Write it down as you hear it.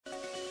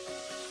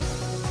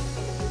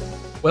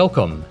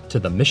Welcome to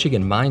the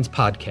Michigan Minds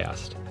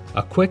Podcast,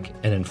 a quick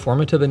and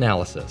informative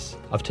analysis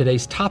of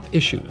today's top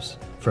issues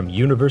from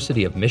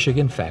University of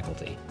Michigan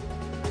faculty.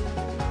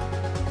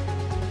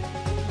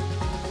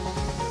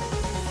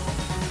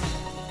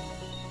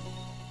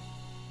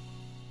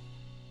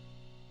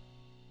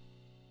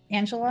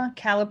 Angela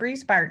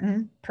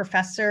Calabrese-Barton,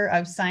 Professor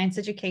of Science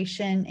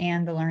Education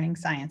and the Learning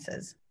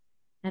Sciences.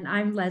 And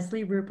I'm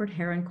Leslie Rupert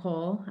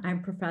Herron-Cole.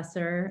 I'm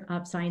Professor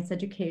of Science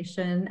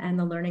Education and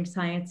the Learning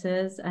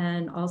Sciences,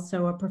 and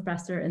also a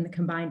professor in the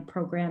combined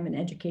program in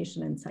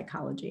Education and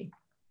Psychology.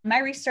 My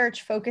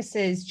research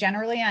focuses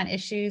generally on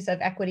issues of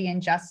equity and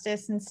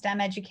justice in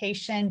STEM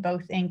education,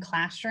 both in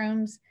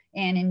classrooms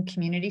and in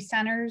community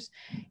centers.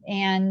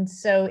 And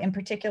so in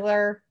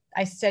particular,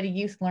 I study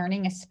youth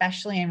learning,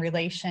 especially in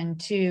relation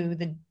to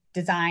the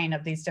design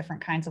of these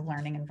different kinds of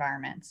learning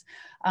environments.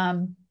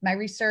 My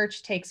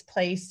research takes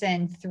place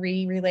in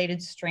three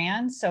related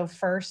strands. So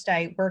first,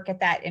 I work at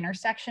that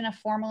intersection of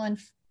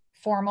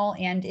formal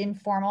and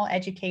informal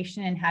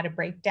education and how to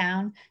break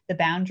down the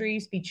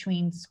boundaries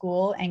between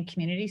school and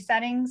community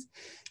settings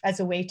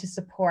as a way to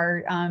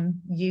support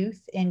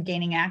youth in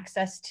gaining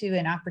access to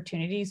and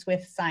opportunities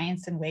with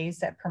science in ways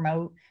that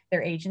promote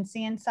their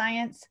agency in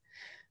science.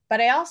 But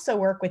I also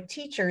work with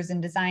teachers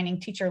in designing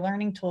teacher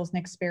learning tools and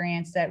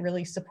experience that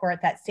really support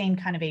that same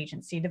kind of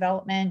agency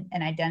development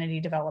and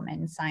identity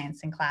development in science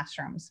in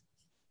classrooms.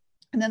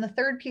 And then the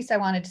third piece I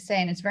wanted to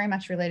say, and it's very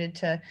much related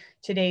to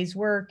today's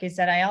work, is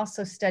that I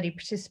also study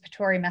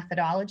participatory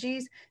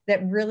methodologies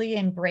that really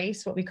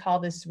embrace what we call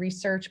this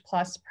research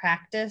plus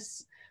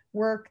practice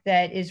work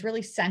that is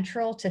really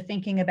central to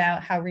thinking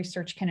about how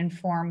research can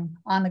inform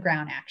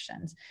on-the-ground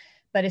actions,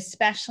 but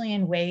especially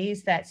in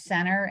ways that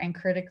center and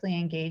critically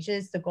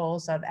engages the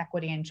goals of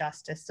equity and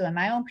justice. So in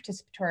my own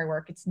participatory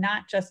work, it's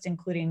not just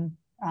including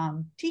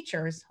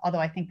teachers, although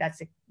I think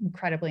that's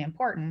incredibly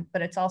important,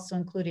 but it's also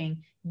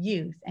including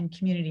youth and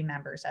community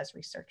members as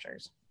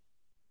researchers.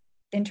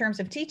 In terms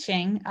of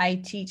teaching, I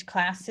teach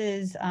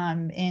classes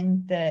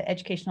in the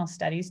Educational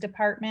Studies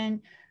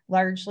department.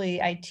 Largely,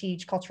 I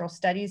teach cultural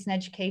studies in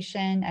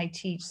education. I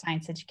teach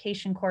science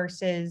education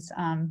courses.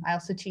 I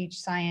also teach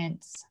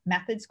science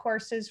methods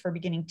courses for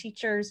beginning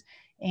teachers,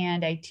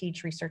 and I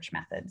teach research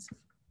methods.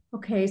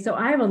 Okay, so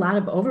I have a lot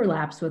of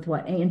overlaps with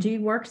what Angie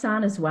works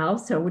on as well,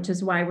 which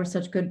is why we're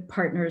such good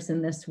partners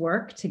in this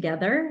work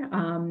together.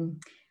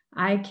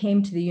 I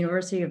came to the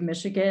University of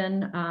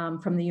Michigan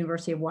from the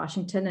University of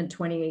Washington in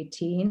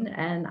 2018,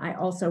 and I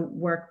also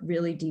work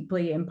really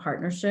deeply in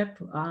partnership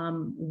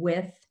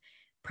with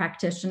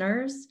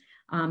practitioners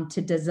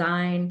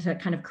to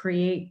kind of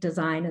create,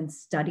 design, and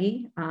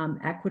study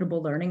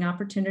equitable learning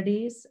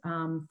opportunities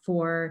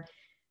for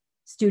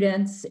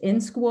students in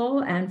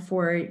school and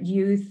for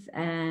youth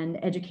and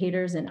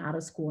educators in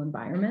out-of-school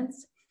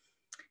environments.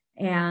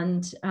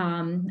 And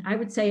I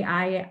would say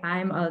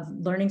I'm a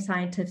learning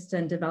scientist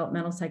and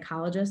developmental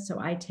psychologist, so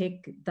I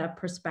take the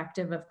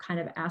perspective of kind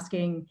of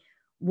asking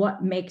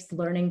what makes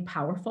learning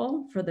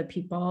powerful for the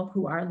people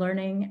who are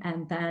learning.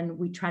 And then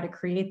we try to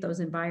create those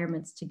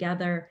environments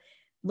together,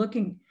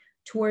 looking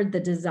toward the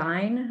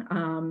design,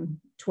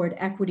 toward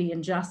equity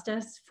and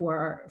justice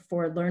for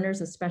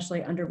learners, especially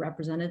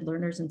underrepresented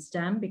learners in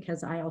STEM,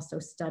 because I also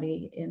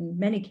study, in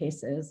many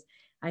cases,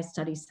 I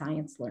study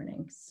science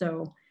learning.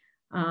 So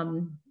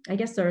I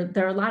guess there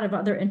are a lot of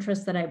other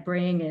interests that I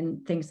bring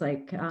in things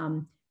like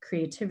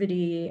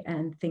creativity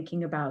and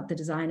thinking about the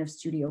design of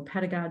studio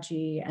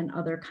pedagogy and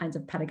other kinds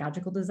of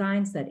pedagogical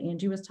designs that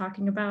Angie was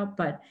talking about.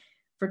 But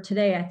for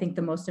today, I think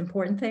the most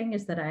important thing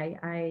is that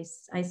I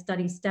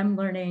study STEM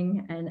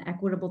learning and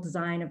equitable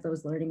design of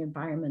those learning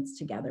environments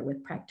together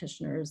with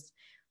practitioners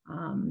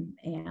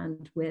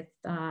and with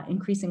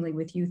increasingly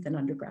with youth and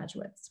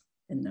undergraduates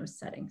in those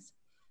settings.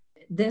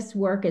 This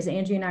work, as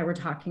Angie and I were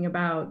talking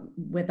about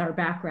with our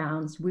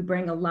backgrounds, we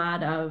bring a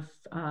lot of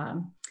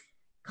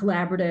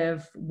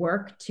collaborative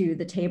work to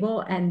the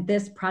table, and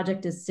this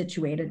project is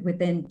situated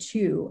within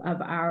two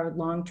of our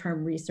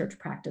long-term research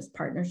practice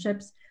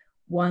partnerships,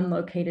 one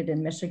located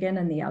in Michigan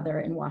and the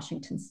other in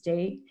Washington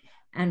State.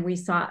 And we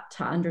sought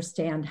to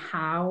understand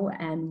how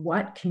and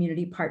what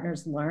community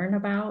partners learn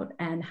about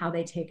and how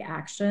they take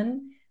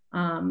action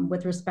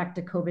with respect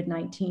to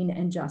COVID-19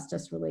 and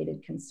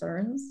justice-related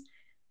concerns.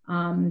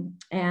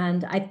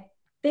 And I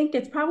think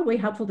it's probably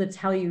helpful to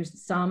tell you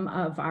some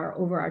of our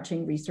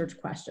overarching research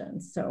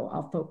questions. So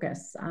I'll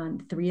focus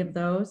on three of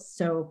those.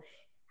 So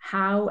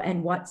how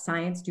and what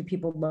science do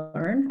people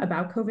learn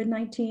about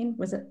COVID-19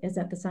 is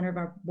at the center of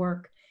our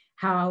work.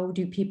 How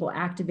do people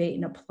activate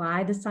and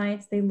apply the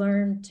science they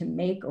learn to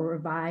make or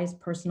revise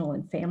personal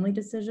and family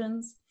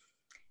decisions?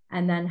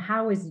 And then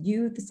how is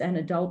youths and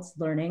adults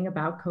learning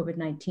about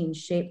COVID-19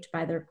 shaped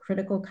by their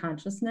critical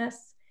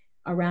consciousness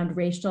around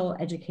racial,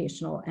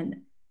 educational, and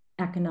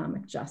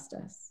economic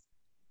justice?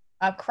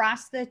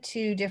 Across the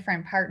two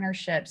different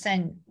partnerships,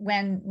 and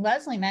when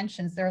Leslie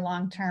mentions they're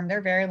long-term,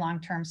 they're very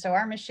long-term. So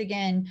our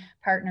Michigan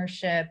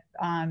partnership,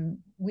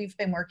 we've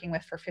been working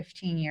with for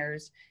 15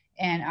 years.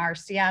 and our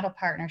Seattle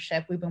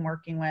partnership we've been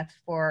working with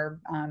for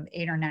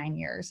 8 or 9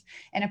 years.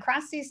 And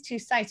across these two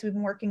sites, we've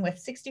been working with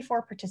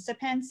 64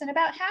 participants, and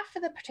about half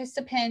of the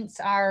participants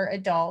are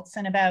adults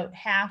and about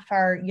half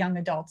are young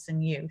adults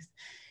and youth.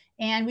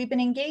 And we've been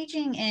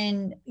engaging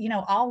in,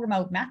 all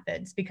remote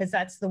methods because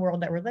that's the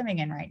world that we're living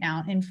in right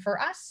now. And for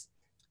us,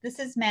 this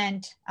has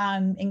meant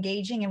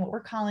engaging in what we're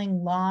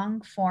calling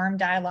long form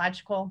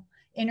dialogical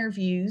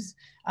interviews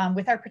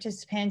with our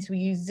participants. We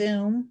use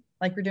Zoom,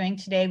 like we're doing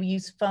today. We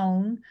use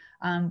phone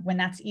when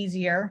that's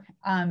easier,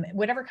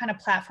 whatever kind of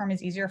platform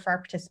is easier for our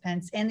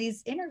participants. And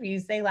these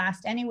interviews, they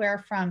last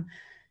anywhere from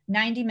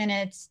 90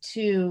 minutes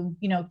to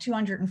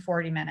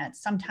 240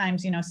 minutes,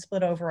 sometimes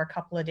split over a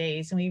couple of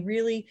days. And we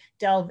really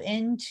delve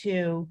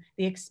into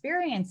the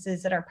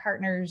experiences that our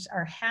partners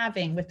are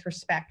having with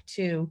respect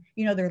to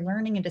their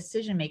learning and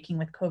decision making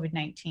with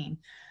COVID-19.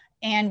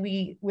 And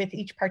we, with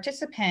each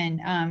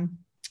participant,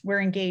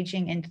 we're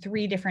engaging in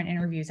 3 different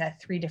interviews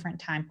at 3 different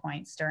time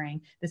points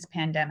during this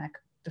pandemic.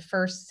 The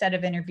first set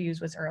of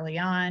interviews was early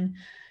on.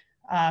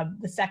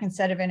 The second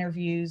set of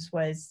interviews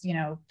was,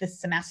 this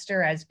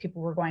semester as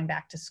people were going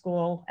back to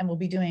school, and we'll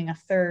be doing a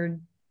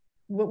third,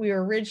 what we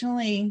were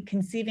originally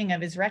conceiving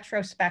of as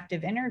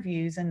retrospective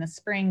interviews in the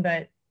spring,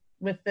 but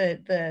with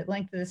the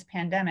length of this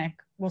pandemic,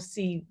 we'll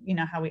see,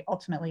 how we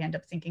ultimately end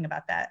up thinking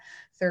about that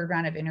third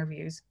round of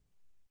interviews.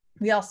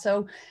 We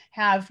also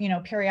have,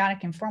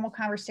 periodic informal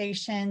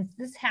conversations.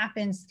 This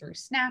happens through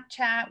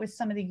Snapchat with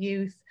some of the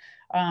youth,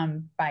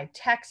 by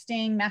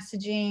texting,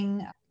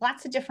 messaging,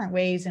 lots of different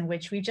ways in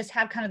which we just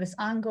have kind of this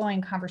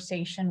ongoing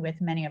conversation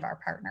with many of our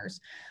partners.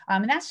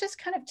 And that's just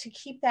kind of to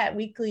keep that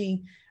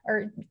weekly,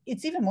 or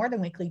it's even more than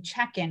weekly,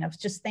 check-in of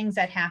just things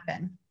that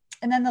happen.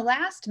 And then the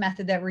last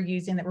method that we're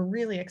using that we're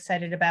really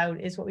excited about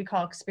is what we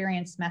call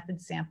experience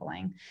method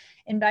sampling.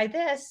 And by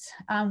this,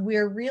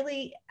 we're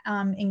really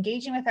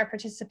engaging with our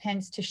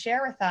participants to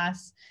share with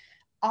us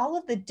all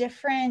of the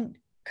different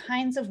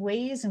kinds of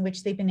ways in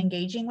which they've been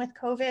engaging with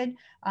COVID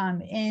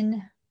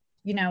in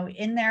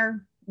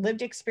their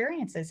lived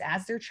experiences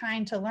as they're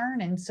trying to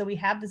learn. And so we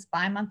have this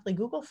bi-monthly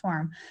Google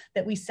form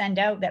that we send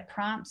out that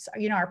prompts,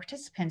 our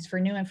participants for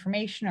new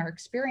information or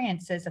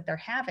experiences that they're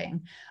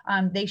having.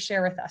 They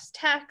share with us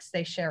text,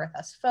 they share with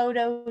us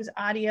photos,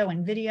 audio,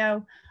 and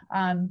video.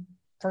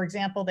 For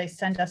example, they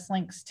send us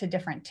links to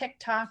different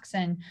TikToks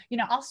and,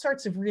 all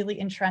sorts of really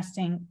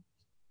interesting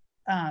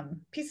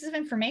pieces of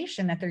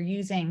information that they're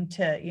using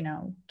to,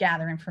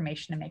 gather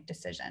information and make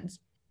decisions.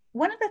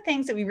 One of the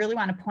things that we really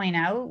want to point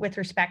out with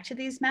respect to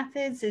these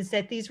methods is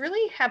that these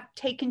really have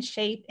taken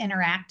shape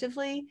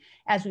interactively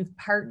as we've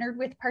partnered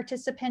with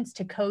participants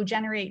to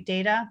co-generate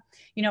data.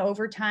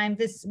 Over time,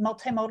 this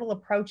multimodal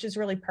approach is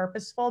really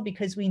purposeful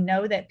because we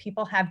know that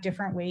people have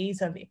different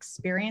ways of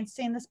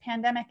experiencing this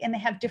pandemic and they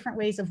have different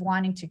ways of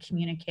wanting to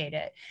communicate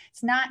it.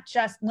 It's not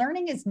just,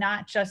 learning is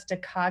not just a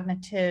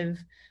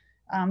cognitive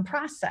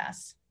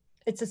process.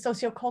 It's a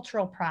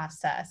sociocultural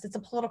process. It's a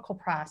political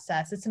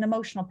process. It's an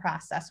emotional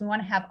process. We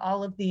want to have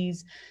all of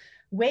these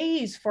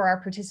ways for our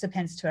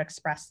participants to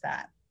express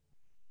that.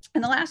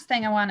 And the last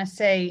thing I want to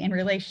say in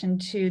relation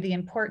to the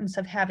importance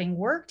of having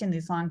worked in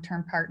these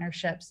long-term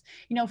partnerships,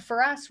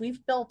 for us,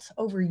 we've built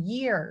over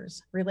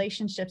years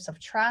relationships of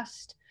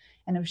trust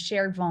and of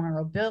shared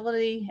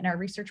vulnerability in our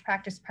research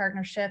practice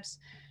partnerships.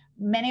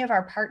 Many of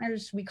our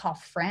partners we call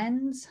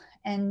friends.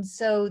 And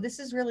so this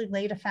has really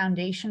laid a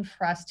foundation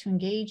for us to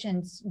engage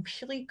in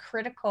really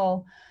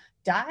critical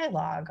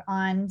dialogue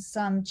on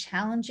some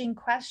challenging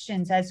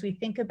questions as we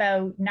think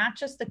about not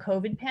just the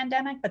COVID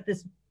pandemic, but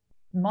this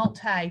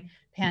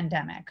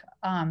multi-pandemic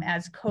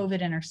as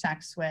COVID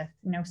intersects with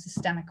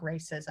systemic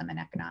racism and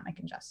economic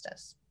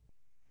injustice.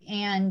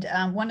 And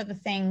one of the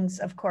things,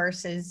 of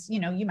course, is,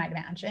 you might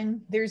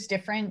imagine there's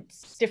different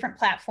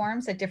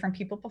platforms that different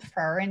people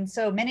prefer. And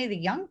so many of the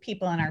young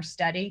people in our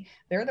study,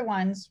 they're the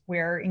ones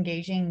we're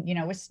engaging,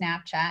 with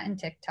Snapchat and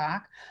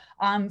TikTok.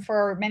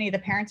 For many of the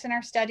parents in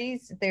our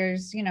studies,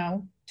 there's,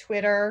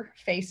 Twitter,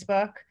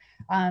 Facebook.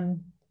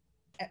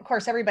 Of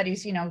course,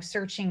 everybody's,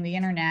 searching the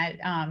internet,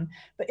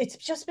 but it's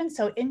just been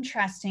so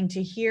interesting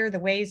to hear the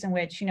ways in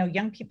which,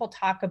 young people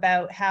talk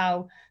about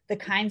how the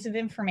kinds of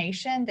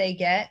information they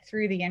get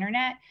through the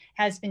internet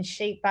has been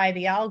shaped by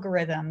the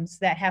algorithms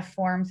that have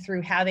formed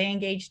through how they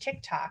engage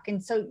TikTok.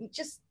 And so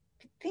just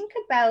think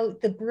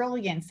about the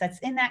brilliance that's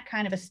in that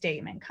kind of a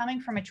statement coming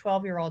from a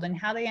 12-year-old and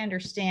how they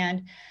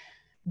understand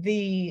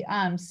the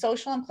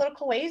social and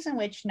political ways in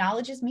which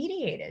knowledge is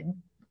mediated.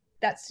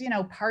 That's,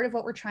 part of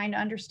what we're trying to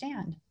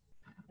understand.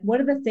 One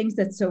of the things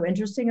that's so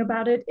interesting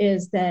about it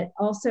is that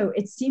also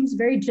it seems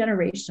very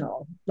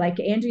generational. Like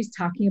Angie's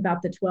talking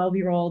about the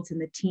 12-year-olds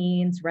and the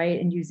teens, right?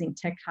 And using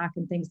TikTok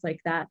and things like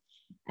that.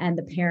 And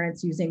the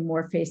parents using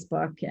more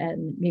Facebook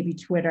and maybe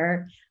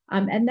Twitter.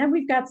 And then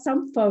we've got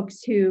some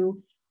folks who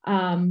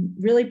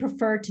really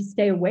prefer to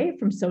stay away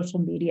from social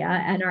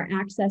media and are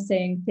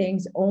accessing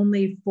things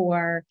only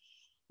for,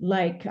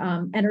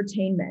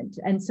 entertainment.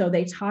 And so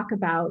they talk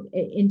about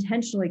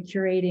intentionally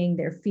curating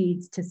their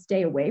feeds to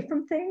stay away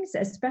from things,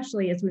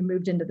 especially as we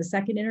moved into the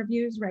second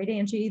interviews, right,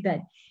 Angie,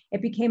 that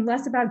it became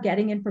less about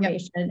getting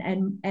information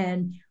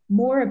and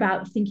more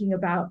about thinking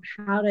about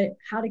how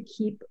to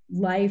keep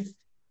life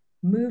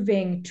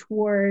moving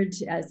toward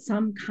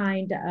some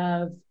kind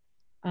of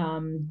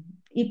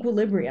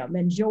equilibrium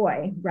and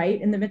joy,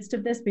 right, in the midst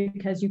of this,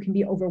 because you can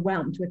be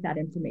overwhelmed with that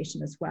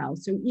information as well.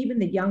 So even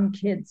the young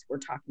kids were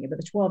talking about,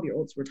 the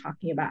 12-year-olds were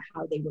talking about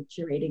how they were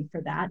curating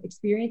for that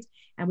experience.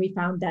 And we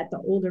found that the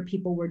older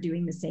people were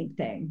doing the same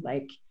thing.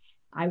 Like,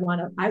 I want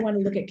to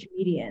look at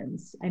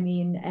comedians,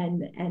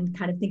 and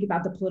kind of think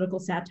about the political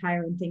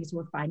satire and things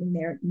we're finding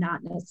there,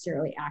 not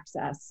necessarily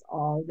access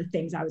all the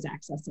things I was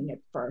accessing at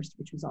first,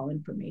 which was all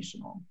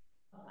informational.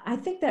 I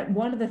think that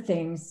one of the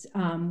things,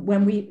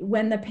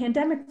 when the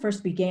pandemic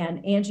first began,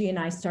 Angie and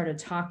I started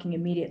talking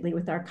immediately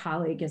with our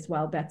colleague as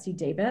well, Betsy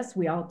Davis.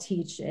 We all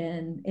teach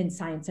in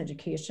science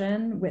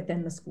education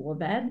within the School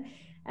of Ed.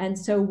 And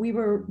so we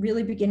were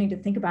really beginning to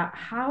think about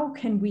how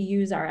can we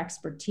use our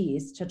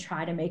expertise to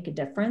try to make a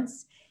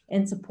difference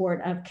in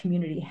support of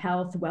community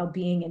health,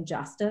 well-being, and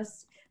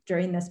justice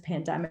during this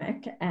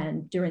pandemic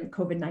and during the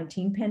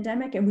COVID-19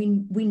 pandemic. And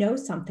we know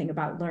something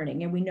about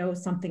learning, and we know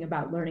something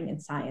about learning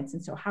in science.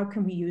 And so how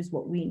can we use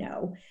what we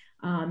know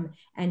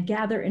and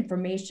gather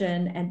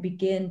information and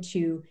begin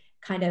to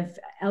kind of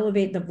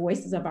elevate the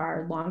voices of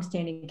our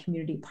longstanding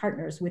community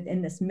partners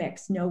within this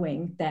mix,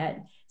 knowing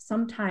that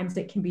sometimes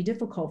it can be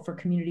difficult for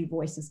community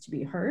voices to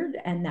be heard.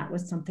 And that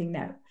was something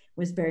that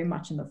was very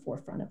much in the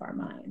forefront of our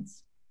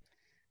minds.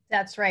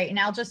 That's right. And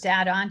I'll just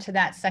add on to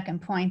that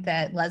second point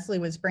that Leslie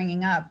was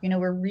bringing up.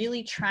 We're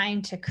really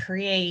trying to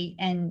create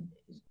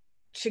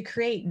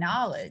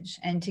knowledge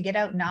and to get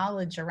out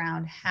knowledge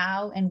around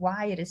how and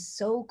why it is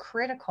so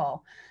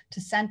critical to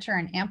center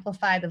and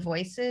amplify the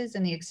voices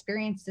and the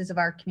experiences of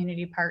our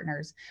community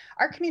partners.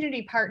 Our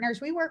community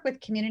partners, we work with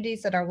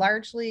communities that are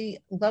largely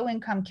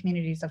low-income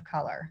communities of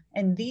color.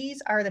 And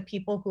these are the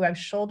people who have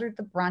shouldered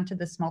the brunt of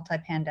this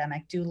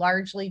multi-pandemic due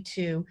largely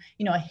to,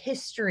 a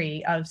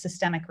history of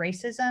systemic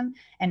racism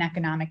and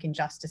economic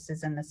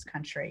injustices in this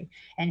country.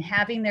 And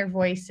having their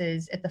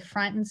voices at the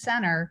front and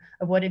center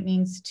of what it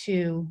means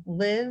to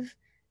live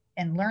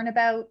and learn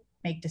about,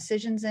 make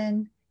decisions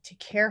in, to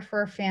care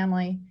for a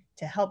family,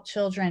 to help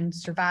children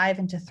survive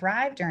and to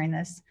thrive during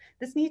this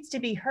needs to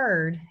be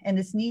heard, and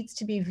this needs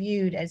to be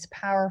viewed as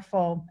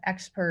powerful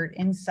expert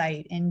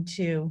insight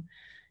into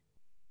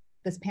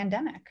this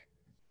pandemic.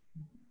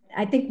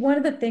 I think one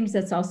of the things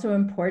that's also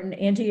important,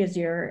 Angie, is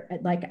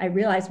I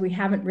realize we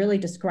haven't really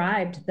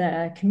described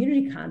the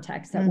community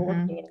context that we're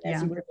working in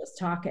as you were just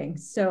talking.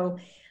 So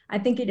I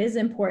think it is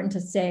important to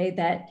say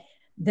that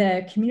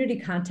the community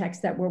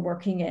context that we're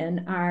working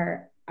in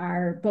are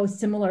both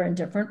similar and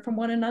different from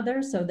one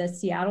another. So the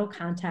Seattle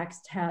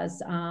context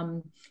is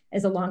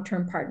a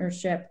long-term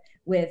partnership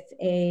with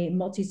a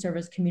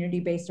multi-service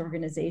community-based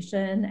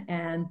organization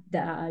and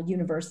the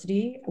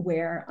university,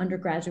 where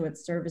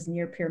undergraduates serve as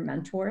near-peer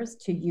mentors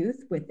to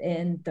youth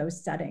within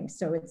those settings.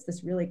 So it's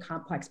this really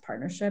complex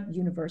partnership,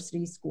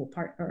 university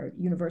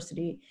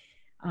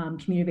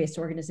community-based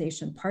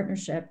organization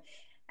partnership.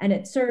 And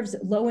it serves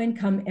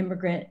low-income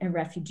immigrant and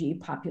refugee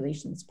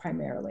populations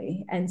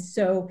primarily. And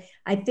so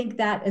I think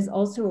that is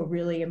also a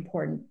really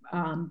important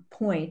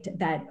point,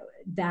 that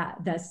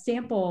the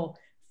sample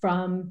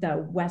from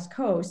the West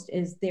Coast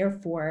is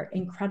therefore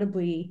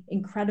incredibly,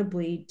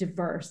 incredibly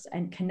diverse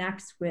and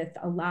connects with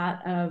a lot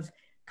of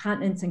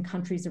continents and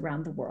countries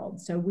around the world.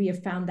 So we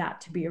have found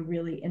that to be a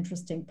really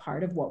interesting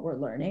part of what we're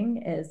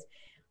learning, is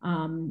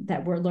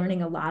that we're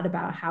learning a lot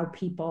about how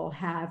people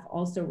have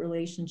also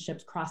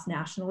relationships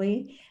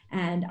cross-nationally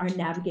and are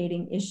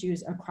navigating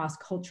issues across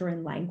culture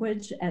and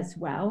language as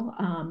well,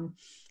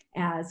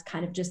 as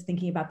kind of just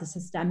thinking about the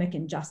systemic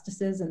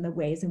injustices and the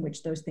ways in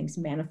which those things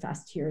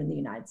manifest here in the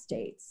United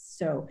States.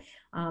 So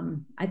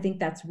I think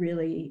that's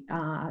really,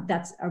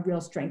 that's a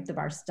real strength of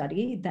our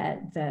study,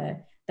 that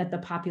the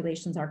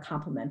populations are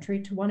complementary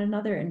to one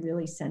another and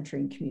really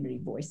centering community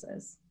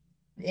voices.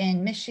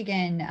 In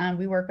Michigan,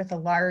 we work with a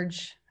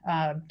large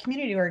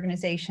community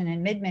organization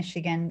in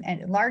mid-Michigan,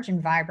 a large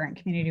and vibrant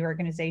community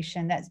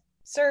organization that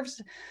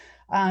serves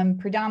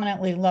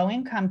predominantly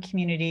low-income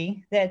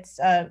community that's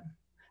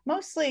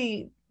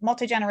mostly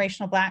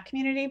multi-generational Black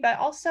community, but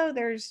also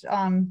there's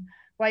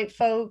white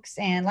folks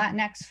and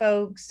Latinx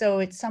folks, so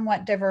it's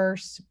somewhat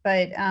diverse.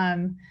 But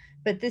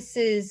this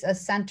is a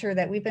center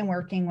that we've been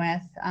working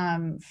with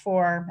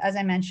for, as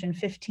I mentioned,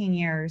 15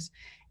 years,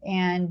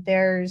 and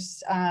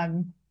there's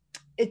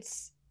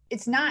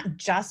it's not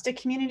just a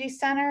community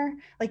center,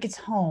 like it's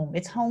home.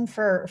 It's home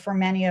for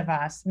many of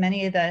us.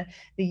 Many of the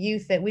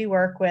youth that we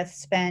work with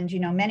spend,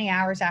 many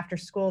hours after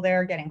school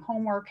there getting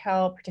homework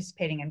help,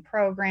 participating in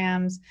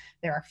programs.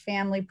 There are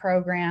family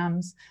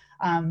programs.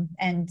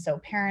 And so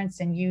parents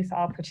and youth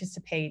all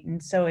participate.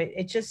 And so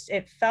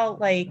it felt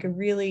like a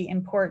really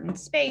important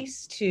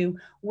space to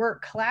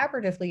work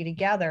collaboratively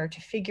together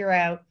to figure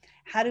out,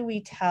 how do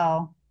we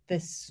tell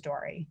this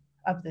story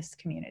of this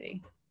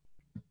community?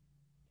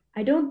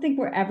 I don't think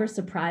we're ever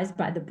surprised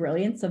by the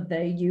brilliance of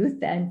the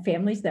youth and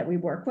families that we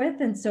work with.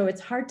 And so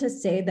it's hard to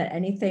say that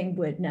anything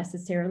would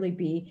necessarily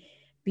be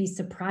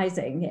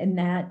surprising in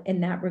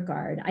that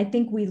regard. I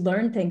think we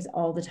learn things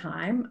all the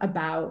time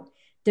about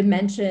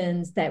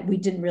dimensions that we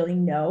didn't really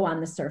know on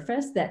the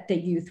surface that the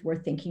youth were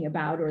thinking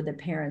about or the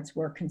parents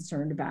were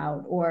concerned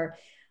about, or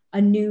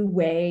a new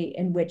way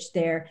in which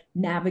they're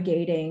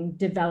navigating,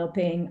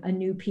 developing a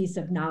new piece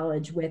of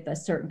knowledge with a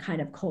certain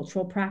kind of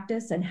cultural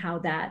practice, and how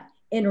that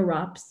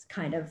interrupts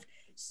kind of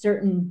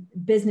certain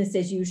business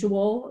as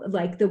usual,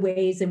 like the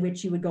ways in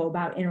which you would go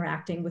about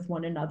interacting with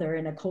one another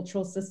in a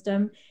cultural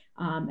system,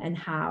 and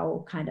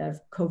how kind of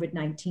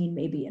COVID-19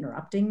 may be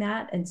interrupting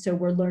that. And so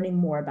we're learning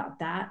more about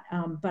that.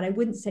 But I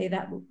wouldn't say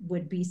that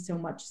would be so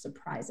much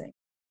surprising.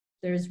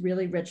 There's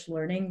really rich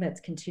learning that's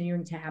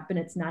continuing to happen.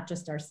 It's not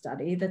just our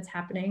study that's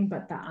happening,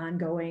 but the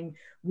ongoing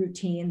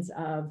routines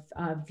of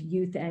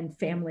youth and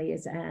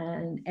families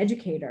and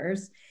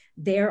educators.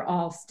 They're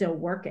all still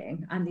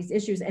working on these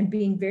issues and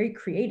being very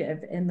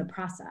creative in the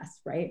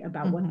process, right,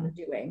 about what they're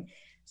doing.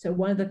 So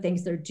one of the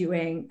things they're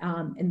doing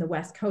in the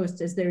West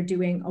Coast is they're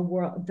doing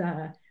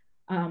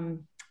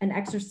an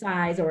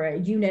exercise or a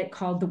unit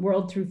called the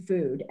World Through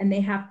Food, and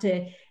they have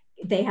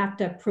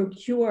to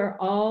procure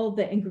all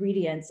the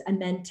ingredients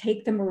and then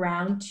take them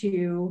around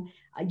to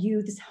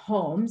youth's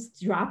homes,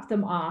 drop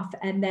them off,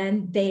 and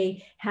then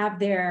they have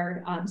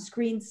their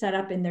screens set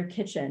up in their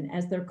kitchen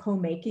as they're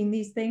co-making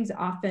these things,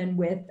 often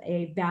with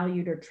a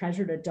valued or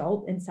treasured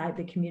adult inside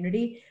the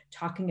community,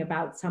 talking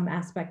about some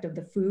aspect of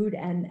the food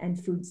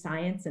and food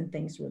science and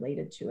things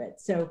related to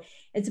it. So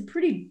it's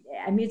pretty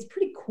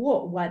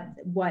cool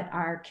what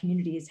our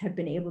communities have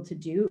been able to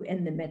do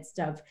in the midst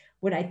of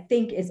what I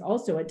think is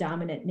also a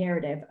dominant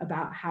narrative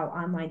about how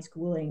online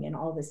schooling and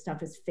all this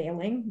stuff is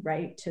failing,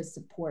 right, to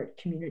support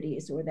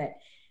communities, or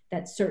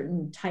that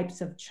certain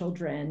types of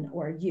children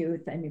or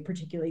youth, I mean,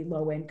 particularly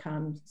low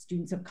income,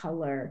 students of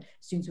color,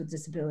 students with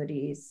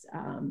disabilities,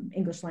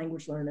 English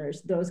language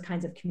learners, those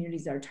kinds of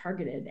communities are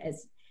targeted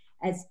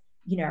as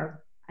you know,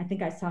 I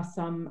think I saw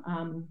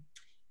some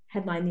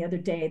headline the other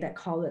day that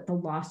called it the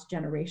lost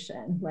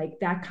generation. Like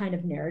that kind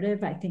of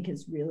narrative, I think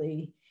is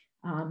really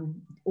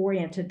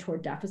oriented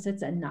toward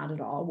deficits and not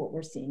at all what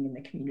we're seeing in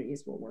the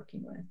communities we're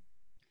working with.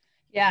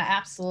 Yeah,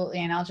 absolutely.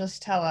 And I'll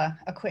just tell a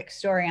quick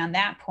story on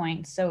that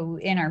point. So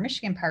in our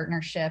Michigan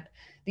partnership,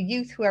 the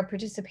youth who are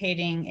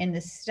participating in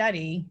this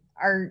study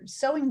are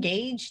so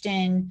engaged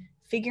in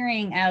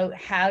figuring out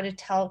how to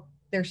tell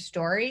their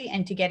story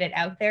and to get it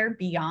out there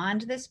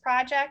beyond this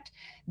project,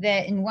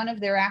 that in one of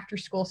their after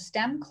school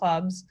STEM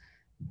clubs,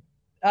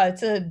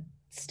 it's a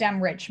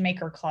STEM Rich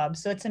Maker Club.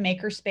 So it's a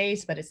maker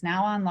space, but it's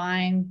now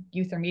online.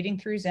 Youth are meeting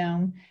through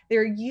Zoom.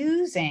 They're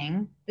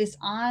using this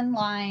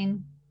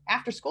online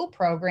after school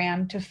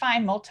program to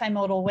find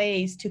multimodal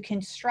ways to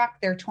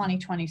construct their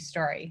 2020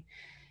 story.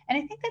 And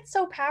I think that's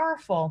so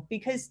powerful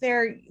because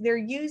they're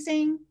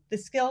using the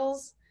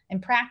skills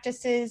and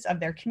practices of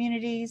their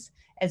communities,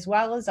 as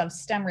well as of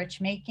STEM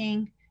Rich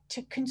Making,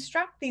 to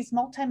construct these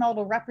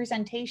multimodal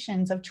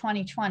representations of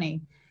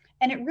 2020.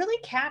 And it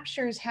really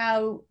captures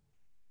how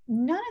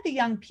none of the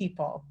young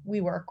people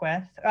we work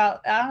with,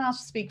 I'll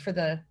speak for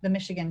the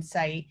Michigan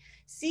site,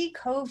 see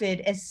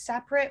COVID as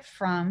separate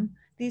from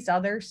these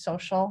other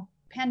social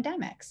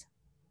pandemics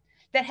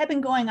that have been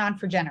going on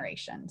for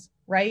generations,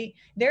 right?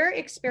 Their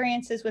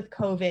experiences with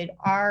COVID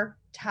are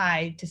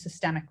tied to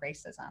systemic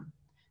racism.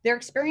 Their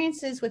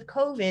experiences with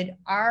COVID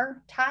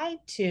are tied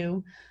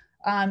to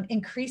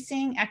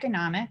increasing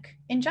economic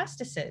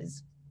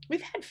injustices.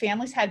 We've had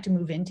families had to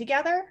move in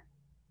together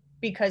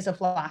because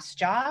of lost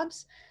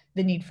jobs,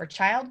 the need for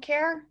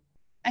childcare.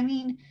 I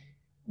mean,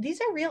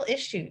 these are real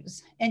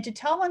issues. And to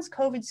tell one's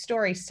COVID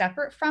story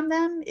separate from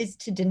them is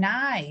to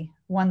deny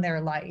one their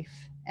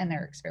life and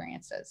their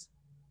experiences.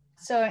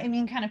 So, I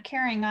mean, kind of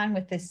carrying on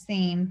with this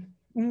theme,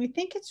 we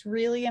think it's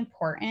really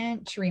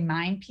important to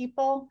remind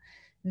people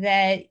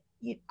that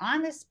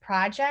on this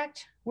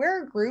project,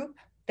 we're a group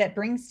that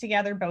brings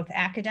together both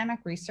academic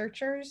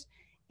researchers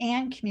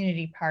and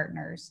community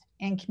partners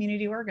and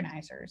community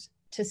organizers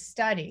to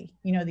study,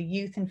 the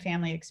youth and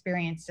family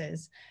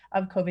experiences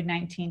of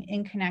COVID-19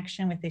 in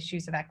connection with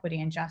issues of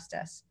equity and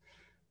justice.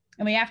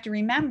 And we have to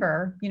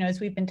remember, as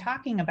we've been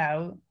talking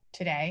about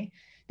today,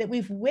 that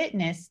we've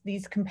witnessed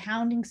these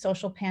compounding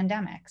social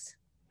pandemics.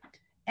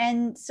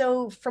 And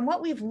so from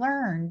what we've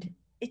learned,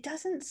 it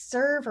doesn't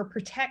serve or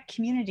protect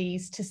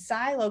communities to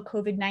silo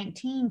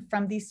COVID-19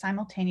 from these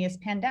simultaneous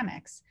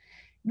pandemics,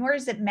 nor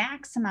does it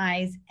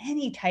maximize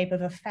any type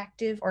of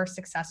effective or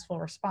successful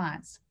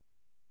response.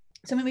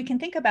 So when we can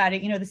think about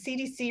it, the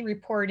CDC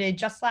reported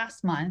just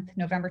last month,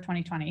 November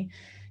 2020,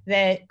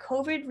 that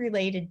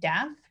COVID-related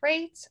death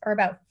rates are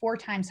about 4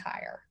 times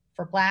higher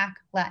for Black,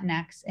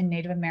 Latinx, and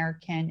Native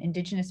American,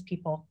 Indigenous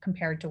people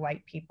compared to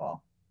white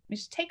people.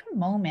 Just take a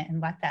moment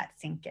and let that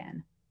sink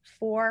in.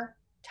 4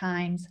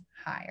 times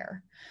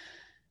higher.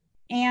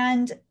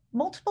 And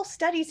multiple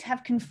studies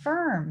have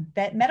confirmed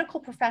that medical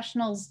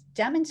professionals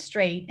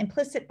demonstrate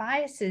implicit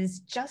biases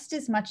just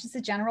as much as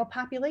the general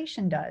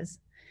population does.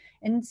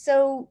 And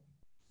so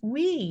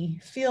we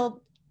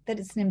feel that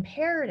it's an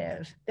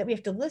imperative that we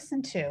have to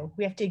listen to,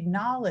 we have to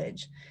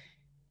acknowledge,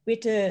 we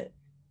have to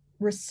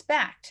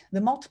respect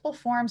the multiple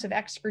forms of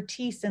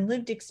expertise and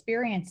lived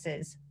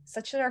experiences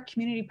such that our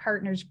community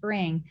partners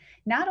bring,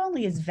 not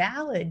only is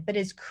valid, but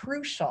is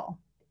crucial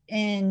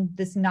in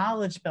this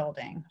knowledge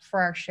building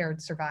for our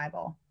shared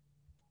survival.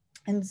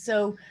 And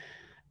so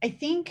I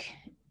think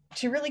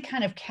to really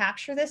kind of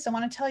capture this, I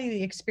want to tell you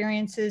the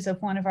experiences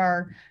of one of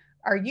our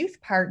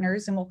youth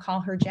partners, and we'll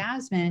call her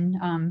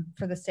Jasmine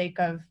for the sake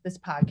of this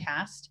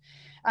podcast,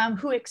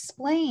 who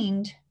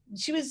explained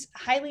she was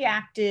highly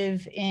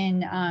active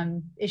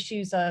in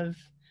issues of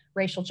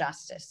racial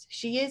justice.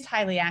 She is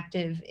highly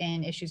active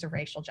in issues of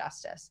racial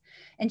justice.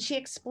 And she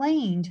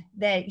explained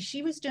that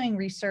she was doing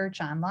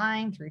research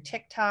online through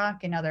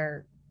TikTok and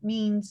other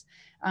means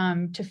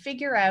to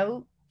figure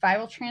out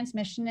viral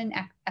transmission and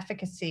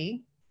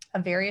efficacy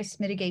of various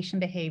mitigation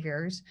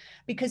behaviors,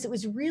 because it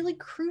was really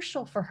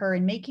crucial for her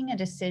in making a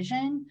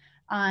decision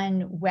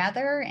on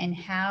whether and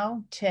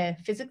how to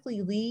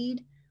physically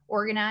lead,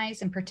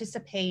 organize, and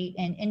participate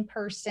in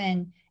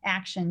in-person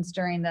actions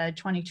during the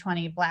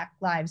 2020 Black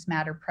Lives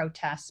Matter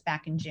protests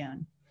back in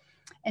June.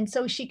 And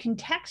so she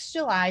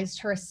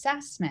contextualized her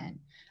assessment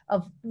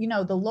of,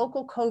 the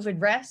local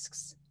COVID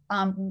risks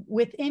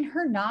within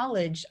her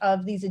knowledge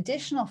of these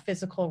additional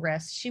physical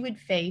risks she would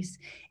face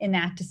in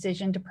that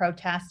decision to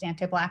protest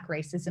anti-Black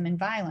racism and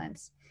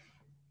violence.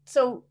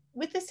 So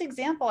with this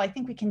example, I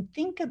think we can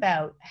think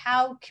about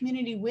how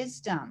community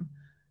wisdom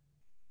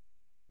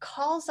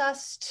calls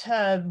us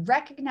to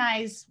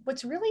recognize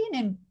what's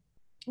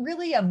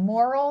really a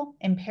moral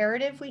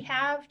imperative we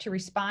have to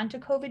respond to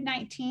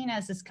COVID-19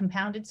 as this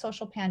compounded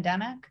social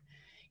pandemic.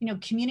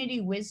 Community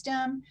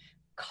wisdom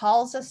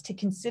calls us to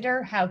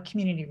consider how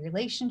community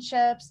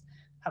relationships,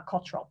 how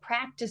cultural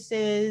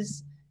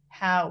practices,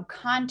 how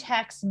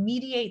contexts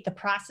mediate the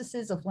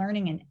processes of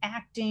learning and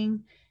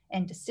acting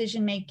and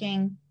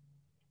decision-making.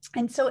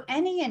 And so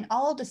any and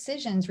all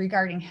decisions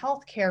regarding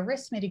healthcare,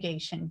 risk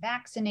mitigation,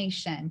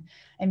 vaccination,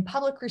 and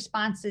public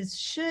responses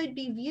should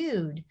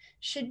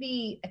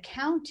be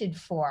accounted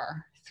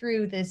for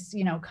through this,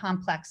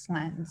 complex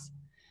lens.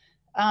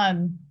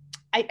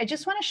 I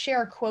just want to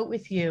share a quote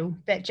with you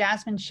that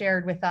Jasmine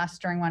shared with us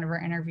during one of her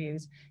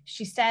interviews.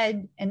 She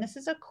said, and this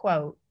is a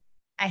quote,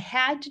 "I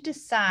had to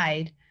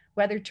decide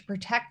whether to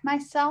protect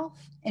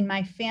myself and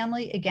my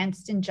family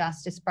against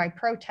injustice by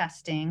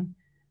protesting,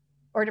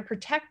 or to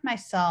protect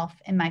myself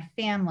and my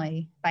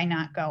family by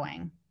not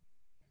going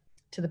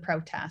to the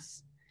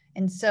protests."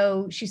 And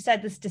so she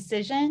said this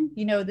decision,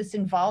 this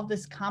involved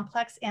this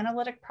complex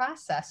analytic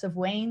process of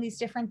weighing these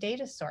different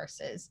data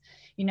sources,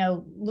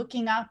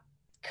 looking up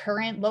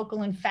current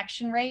local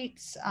infection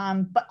rates,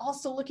 but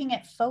also looking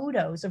at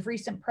photos of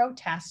recent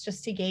protests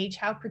just to gauge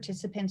how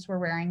participants were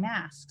wearing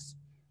masks.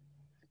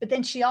 But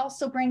then she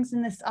also brings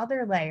in this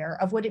other layer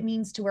of what it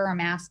means to wear a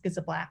mask as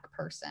a Black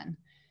person.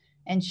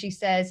 And she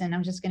says, and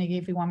I'm just going to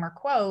give you one more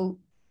quote.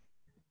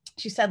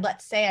 She said,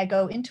 "Let's say I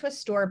go into a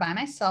store by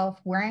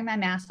myself wearing my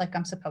mask like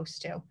I'm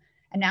supposed to.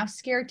 I'm now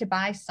scared to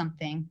buy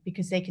something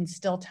because they can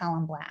still tell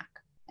I'm Black.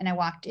 And I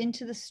walked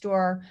into the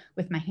store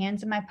with my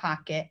hands in my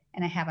pocket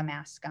and I have a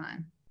mask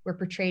on. We're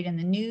portrayed in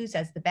the news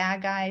as the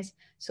bad guys,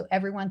 so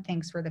everyone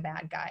thinks we're the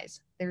bad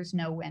guys. There's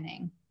no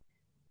winning."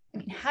 I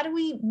mean, how do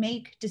we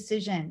make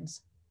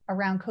decisions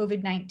around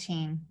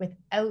COVID-19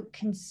 without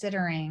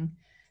considering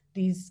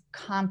these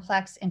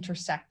complex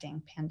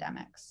intersecting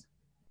pandemics?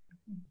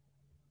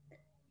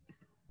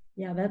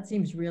 Yeah, that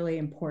seems really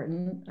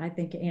important, I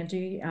think,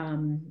 Angie.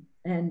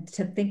 And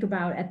to think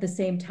about at the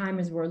same time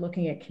as we're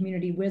looking at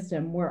community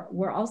wisdom,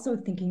 we're also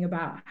thinking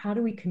about how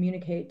do we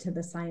communicate to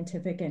the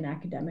scientific and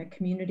academic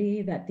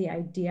community that the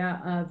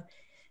idea of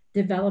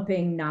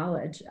developing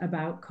knowledge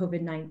about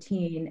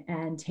COVID-19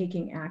 and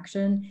taking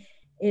action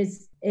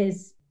is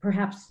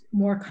perhaps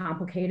more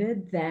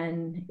complicated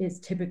than is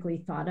typically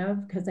thought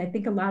of, because I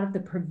think a lot of the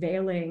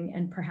prevailing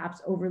and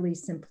perhaps overly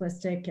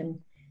simplistic and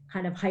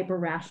kind of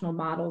hyper-rational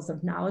models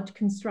of knowledge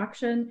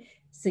construction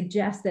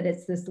suggest that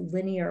it's this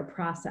linear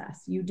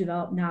process. You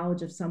develop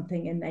knowledge of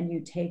something and then you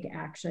take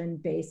action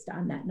based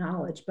on that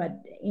knowledge.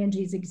 But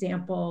Angie's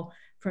example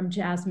from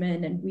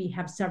Jasmine, and we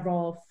have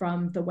several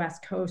from the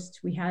West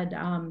Coast, we had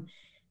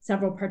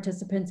several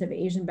participants of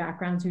Asian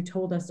backgrounds who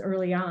told us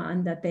early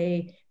on that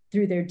they,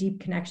 through their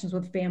deep connections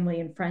with family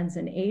and friends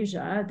in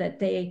Asia, that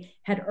they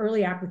had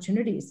early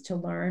opportunities to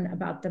learn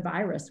about the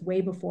virus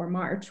way before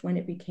March, when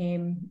it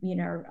became,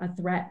 a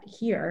threat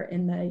here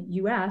in the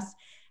US.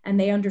 And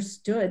they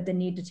understood the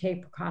need to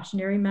take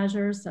precautionary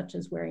measures, such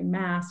as wearing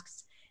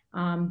masks.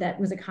 That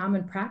was a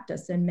common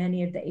practice in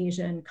many of the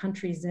Asian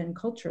countries and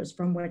cultures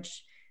from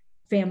which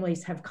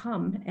families have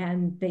come,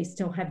 and they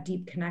still have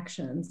deep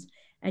connections.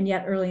 And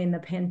yet early in the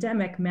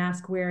pandemic,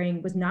 mask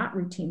wearing was not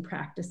routine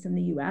practice in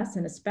the US,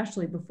 and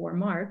especially before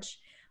March.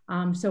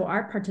 So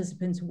our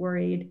participants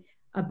worried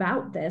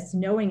about this,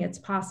 knowing it's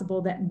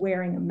possible that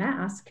wearing a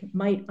mask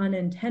might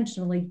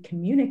unintentionally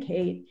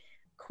communicate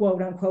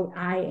quote unquote,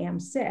 I am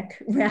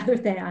sick, rather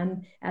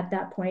than at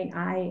that point,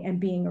 I am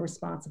being a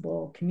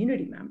responsible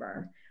community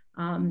member.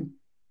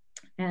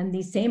 And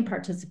these same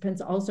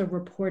participants also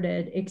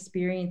reported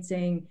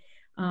experiencing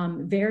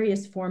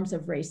various forms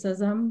of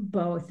racism,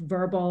 both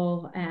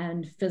verbal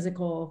and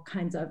physical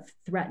kinds of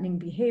threatening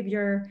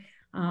behavior,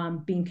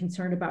 being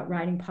concerned about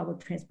riding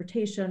public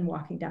transportation,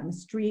 walking down the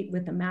street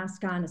with a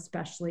mask on,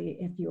 especially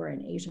if you're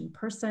an Asian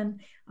person,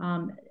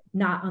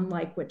 not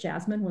unlike what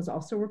Jasmine was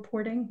also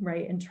reporting,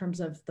 right, in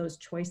terms of those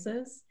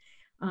choices.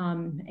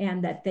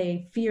 And that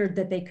they feared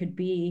that they could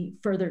be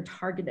further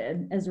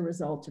targeted as a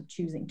result of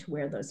choosing to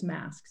wear those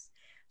masks.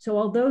 So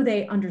although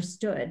they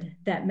understood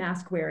that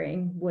mask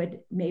wearing would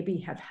maybe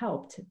have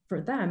helped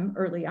for them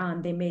early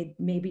on, they made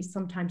maybe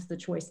sometimes the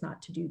choice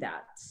not to do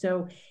that.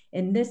 So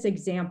in this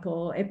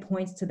example, it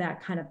points to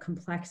that kind of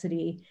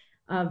complexity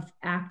of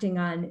acting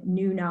on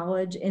new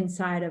knowledge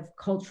inside of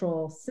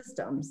cultural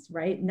systems,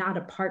 right? Not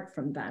apart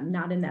from them,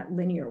 not in that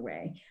linear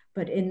way,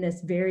 but in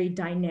this very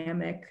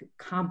dynamic,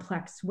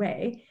 complex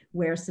way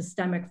where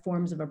systemic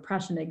forms of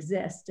oppression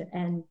exist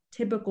and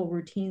typical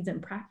routines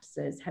and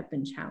practices have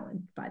been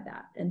challenged by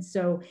that. And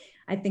so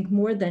I think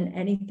more than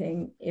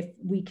anything, if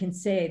we can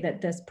say that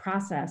this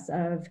process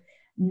of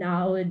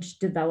knowledge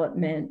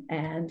development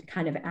and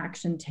kind of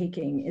action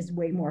taking is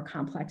way more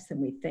complex than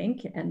we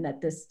think, and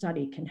that this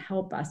study can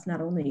help us not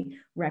only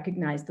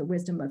recognize the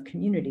wisdom of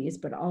communities,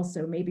 but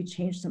also maybe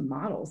change some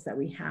models that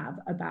we have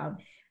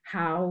about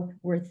how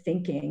we're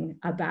thinking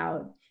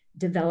about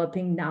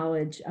developing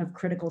knowledge of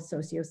critical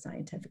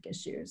socio-scientific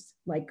issues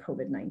like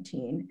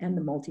COVID-19 and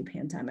the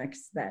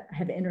multi-pandemics that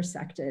have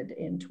intersected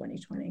in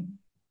 2020.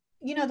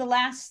 You know, the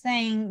last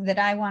thing that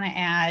I want to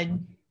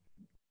add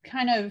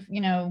kind of,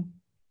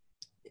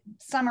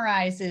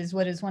 summarizes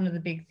what is one of the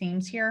big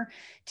themes here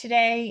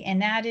today.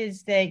 And that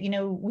is that,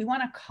 we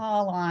want to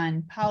call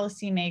on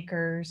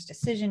policymakers,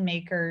 decision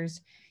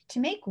makers to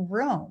make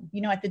room,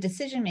 at the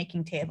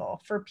decision-making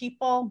table for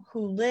people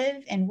who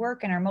live and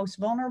work in our most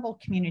vulnerable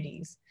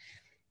communities.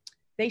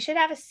 They should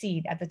have a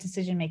seat at the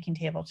decision-making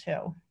table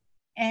too.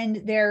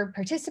 And their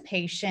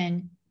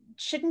participation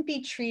shouldn't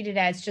be treated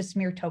as just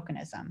mere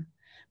tokenism,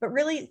 but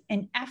really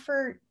an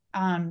effort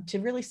to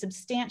really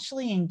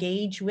substantially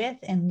engage with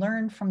and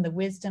learn from the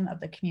wisdom of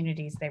the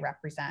communities they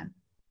represent.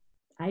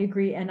 I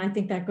agree. And I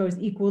think that goes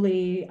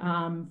equally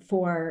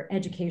for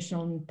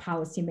educational and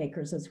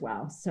policymakers as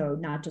well. So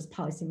not just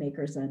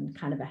policymakers in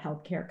kind of a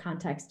healthcare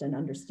context and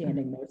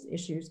understanding those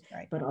issues,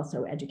 right, but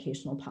also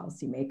educational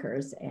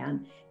policymakers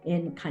and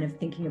in kind of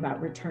thinking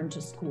about return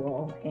to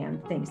school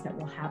and things that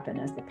will happen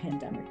as the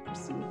pandemic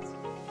proceeds.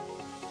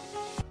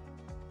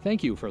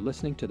 Thank you for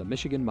listening to the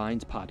Michigan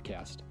Minds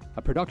podcast,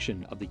 a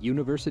production of the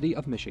University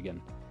of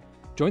Michigan.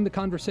 Join the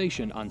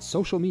conversation on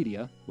social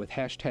media with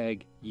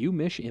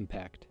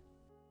 #UMichImpact.